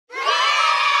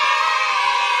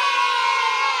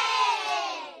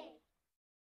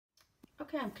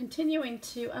Okay, I'm continuing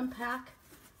to unbox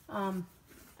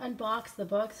the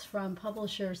books from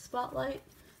publisher Spotlight.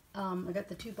 I got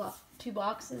the two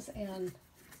boxes, and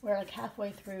we're like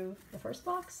halfway through the first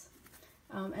box.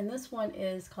 And this one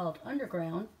is called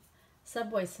Underground: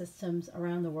 Subway Systems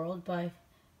Around the World by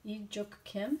Uijung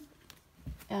Kim.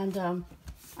 And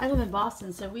I live in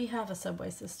Boston, so we have a subway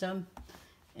system,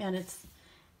 and it's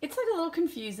like a little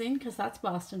confusing because that's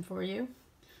Boston for you.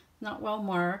 Not well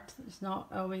marked. There's not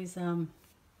always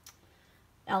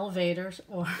elevators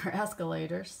or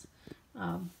escalators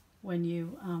when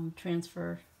you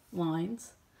transfer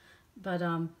lines, but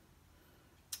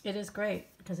it is great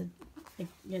because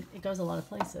it goes a lot of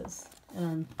places,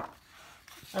 and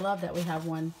I love that we have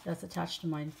one that's attached to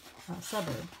my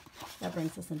suburb that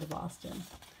brings us into Boston.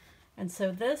 And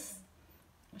so this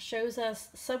shows us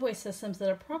subway systems that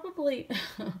are probably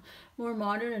more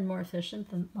modern and more efficient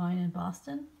than mine in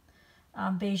Boston.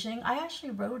 Beijing, I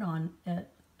actually rode on it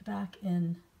back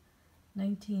in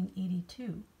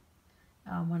 1982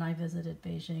 when I visited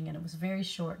Beijing, and it was very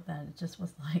short then. It just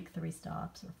was like 3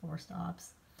 stops or 4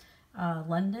 stops.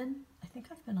 London, I think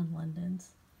I've been on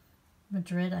London's.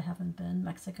 Madrid, I haven't been.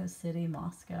 Mexico City,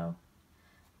 Moscow.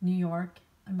 New York,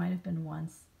 I might have been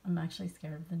once. I'm actually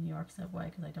scared of the New York subway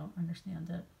because I don't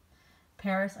understand it.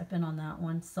 Paris, I've been on that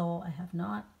one. Seoul, I have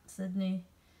not. Sydney,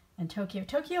 and Tokyo.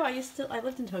 Tokyo, I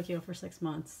lived in Tokyo for 6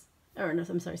 months. Or no,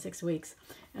 I'm sorry, 6 weeks.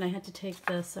 And I had to take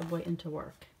the subway into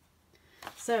work.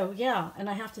 So yeah, and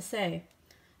I have to say,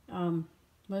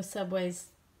 most subways,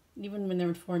 even when they're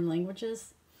in foreign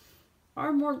languages,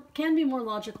 can be more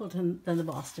logical than the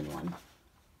Boston one.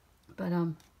 But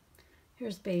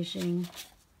here's Beijing.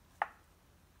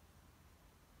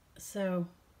 So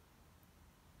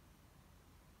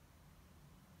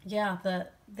yeah,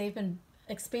 they've been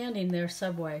expanding their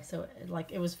subway. So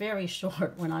it was very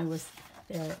short when I was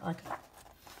there, like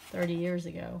 30 years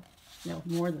ago. No,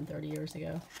 more than 30 years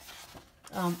ago.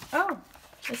 Oh,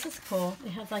 this is cool. They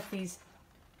have like these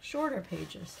shorter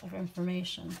pages of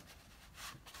information.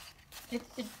 It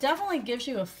definitely gives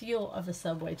you a feel of the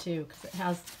subway too, because it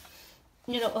has,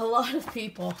 a lot of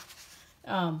people.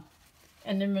 And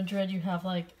in Madrid you have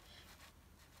like,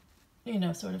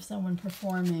 sort of someone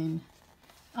performing.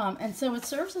 And so it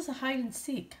serves as a hide and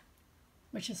seek,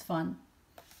 which is fun.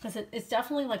 Because it's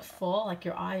definitely like full, like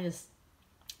your eye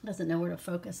doesn't know where to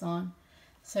focus on.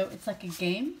 So it's like a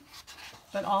game,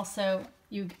 but also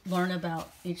you learn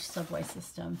about each subway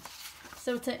system.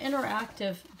 So it's an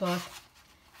interactive book,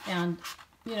 and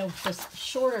this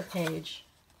shorter page,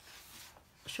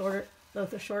 both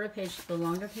the shorter page and the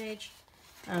longer page,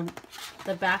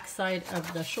 the back side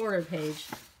of the shorter page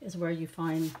is where you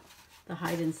find the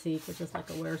hide and seek, which is like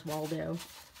a Where's Waldo.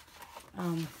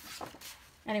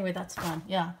 Anyway, that's fun.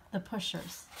 Yeah, the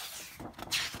pushers.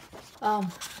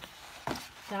 That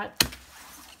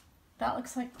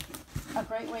looks like a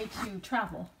great way to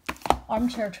travel,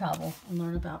 armchair travel, and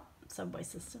learn about subway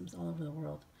systems all over the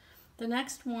world. The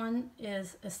next one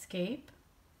is Escape.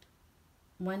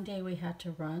 One Day We Had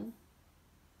to Run.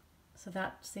 So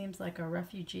that seems like a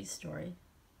refugee story.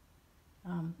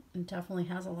 It definitely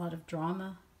has a lot of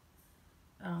drama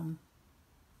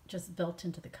just built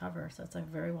into the cover. So it's a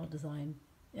very well designed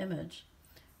image.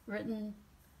 Written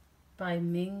by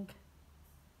Ming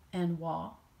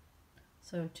Wah.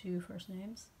 So 2 first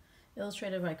names.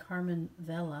 Illustrated by Carmen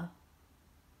Vela.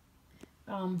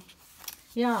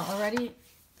 Yeah, already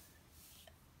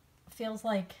feels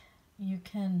like you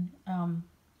can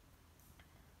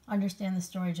understand the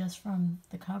story just from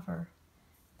the cover.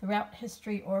 Throughout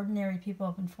history, ordinary people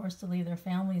have been forced to leave their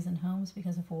families and homes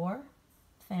because of war,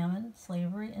 famine,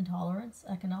 slavery, intolerance,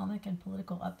 economic and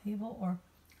political upheaval, or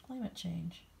climate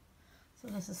change. So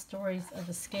this is stories of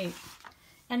escape.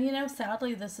 And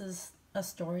sadly, this is a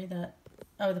story that,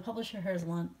 the publisher here is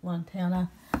Lantana.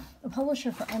 The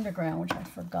publisher for Underground, which I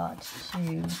forgot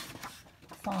to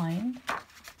find,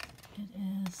 it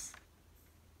is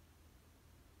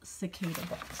Cicada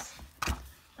Books.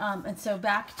 And so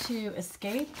back to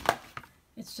Escape.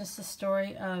 It's just a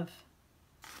story of,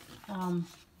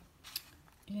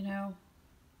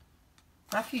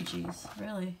 refugees,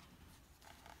 really.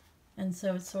 And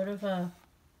so it's sort of a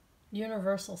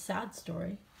universal sad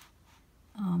story.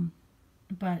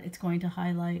 But it's going to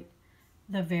highlight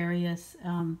the various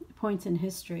points in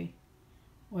history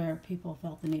where people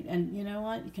felt the need. And you know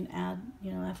what? You can add,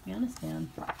 Afghanistan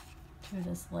to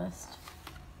this list.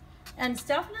 And it's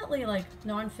definitely like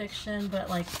nonfiction, but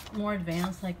like more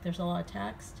advanced. Like there's a lot of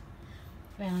text,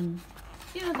 and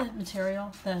the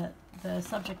material, the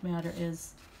subject matter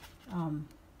is,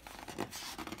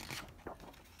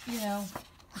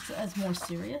 it's more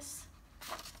serious.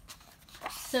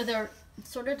 So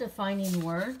sort of defining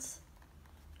words.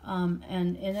 And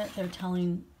in it, they're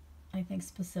telling, I think,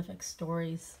 specific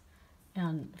stories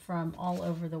and from all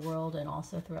over the world and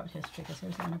also throughout history, because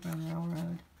here's the Underground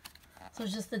Railroad. So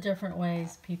it's just the different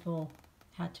ways people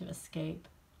had to escape.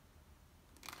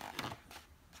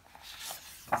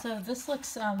 So this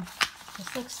looks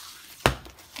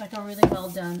like a really well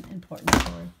done, important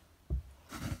story.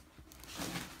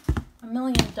 A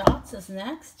Million Dots is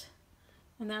next,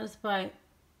 and that is by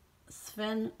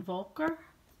Sven Volker.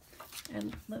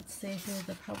 And let's see who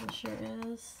the publisher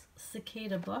is.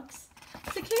 Cicada Books.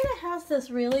 Cicada has this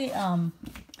really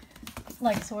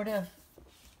like sort of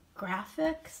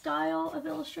graphic style of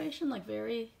illustration, like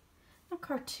very, not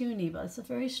cartoony, but it's a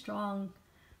very strong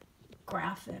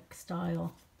graphic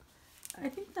style. I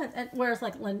think that, whereas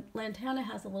like Lantana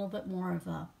has a little bit more of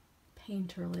a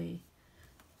painterly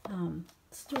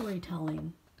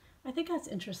storytelling. I think that's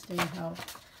interesting how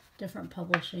different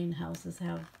publishing houses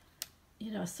have,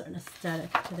 you know, a certain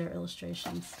aesthetic to their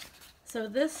illustrations. So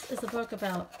this is a book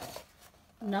about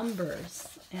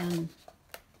numbers, and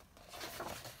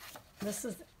this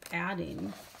is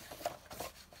adding,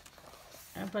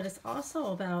 but it's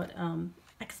also about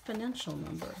exponential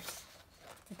numbers.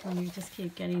 Like when you just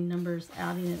keep getting numbers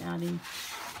adding and adding,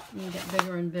 and you get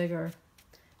bigger and bigger.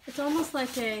 It's almost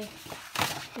like a,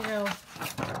 you know,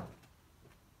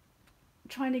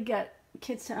 trying to get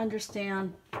kids to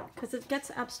understand, because it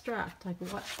gets abstract, like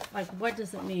what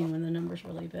does it mean when the number's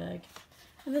really big.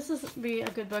 And this is be a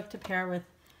good book to pair with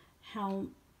how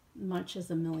much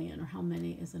is a million, or how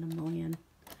many is in a million.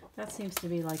 That seems to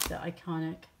be like the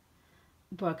iconic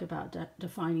book about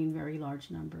defining very large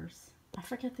numbers. I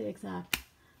forget the exact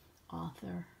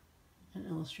author and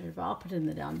illustrator, but I'll put it in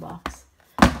the down box.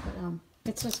 But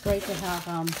it's just great to have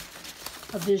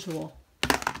a visual.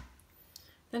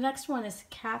 The next one is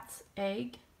Cat's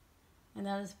Egg, and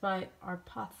that is by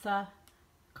Aparna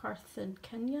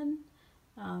Karthikeyan,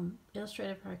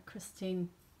 illustrated by Christine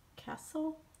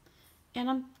Kastl. And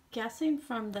I'm guessing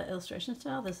from the illustration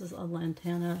style, this is a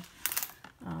Lantana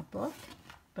book,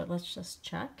 but let's just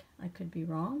check. I could be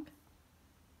wrong.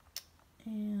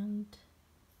 And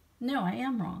no, I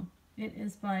am wrong. It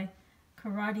is by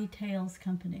Karadi Tales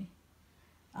Company.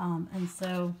 And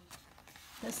so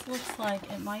this looks like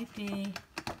it might be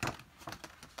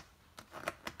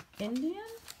Indian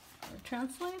or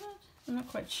translated. I'm not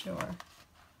quite sure.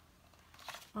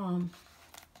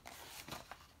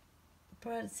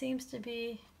 But it seems to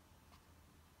be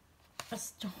a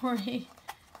story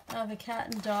of a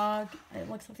cat and dog. It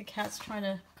looks like the cat's trying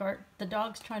to guard, the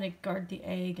dog's trying to guard the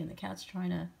egg, and the cat's trying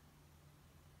to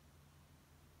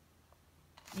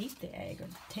eat the egg or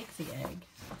take the egg.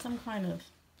 Some kind of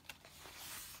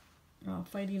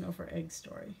fighting over egg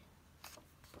story.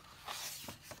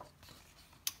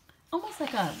 Almost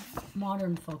like a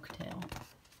modern folktale.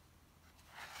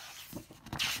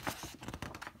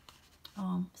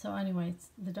 So anyways,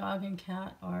 the dog and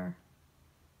cat are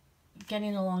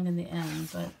getting along in the end,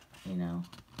 but you know,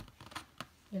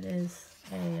 it is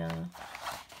a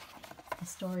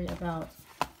story about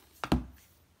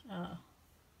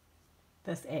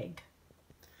this egg.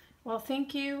 Well,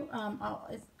 thank you.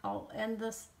 I'll end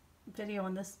this video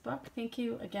on this book. Thank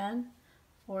you again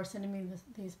for sending me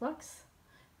these books.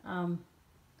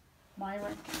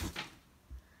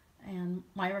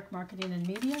 Myrick Marketing and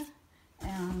Media,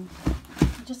 and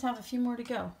I just have a few more to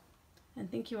go. And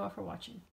thank you all for watching.